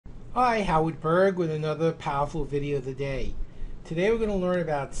Hi, Howard Berg with another powerful video of the day. Today we're going to learn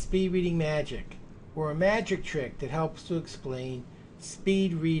about speed reading magic, or a magic trick that helps to explain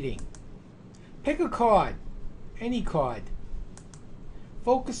speed reading. Pick a card, any card.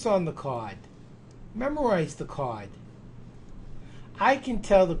 Focus on the card. Memorize the card. I can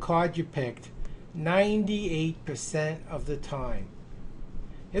tell the card you picked 98% of the time.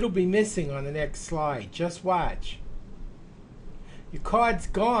 It'll be missing on the next slide. Just watch. Your card's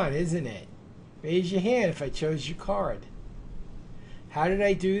gone, isn't it? Raise your hand if I chose your card. How did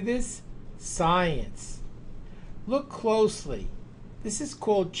I do this? Science. Look closely. This is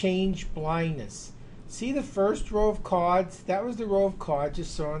called change blindness. See the first row of cards? That was the row of cards you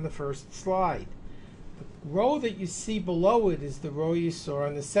saw on the first slide. The row that you see below it is the row you saw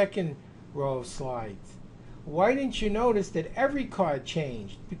on the second row of slides. Why didn't you notice that every card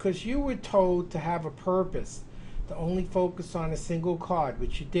changed? Because you were told to have a purpose, to only focus on a single card,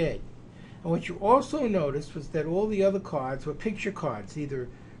 which you did. And what you also noticed was that all the other cards were picture cards, either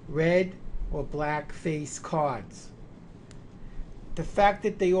red or black face cards. The fact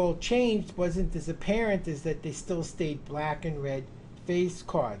that they all changed wasn't as apparent as that they still stayed black and red face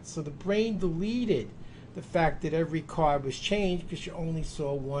cards. So the brain deleted the fact that every card was changed because you only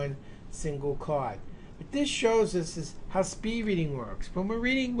saw one single card. But this shows us is how speed reading works. When we're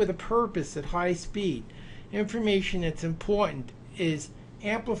reading with a purpose at high speed, information that's important is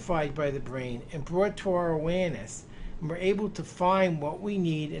amplified by the brain and brought to our awareness, and we're able to find what we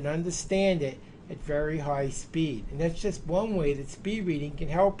need and understand it at very high speed. And that's just one way that speed reading can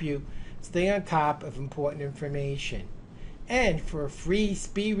help you stay on top of important information. And for a free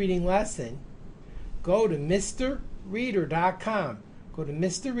speed reading lesson, go to MrReader.com. Go to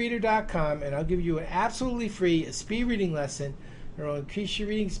MrReader.com and I'll give you an absolutely free speed reading lesson that will increase your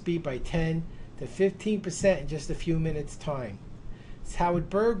reading speed by 10 to 15% in just a few minutes' time. It's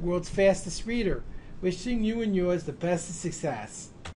Howard Berg, world's fastest reader, wishing you and yours the best of success.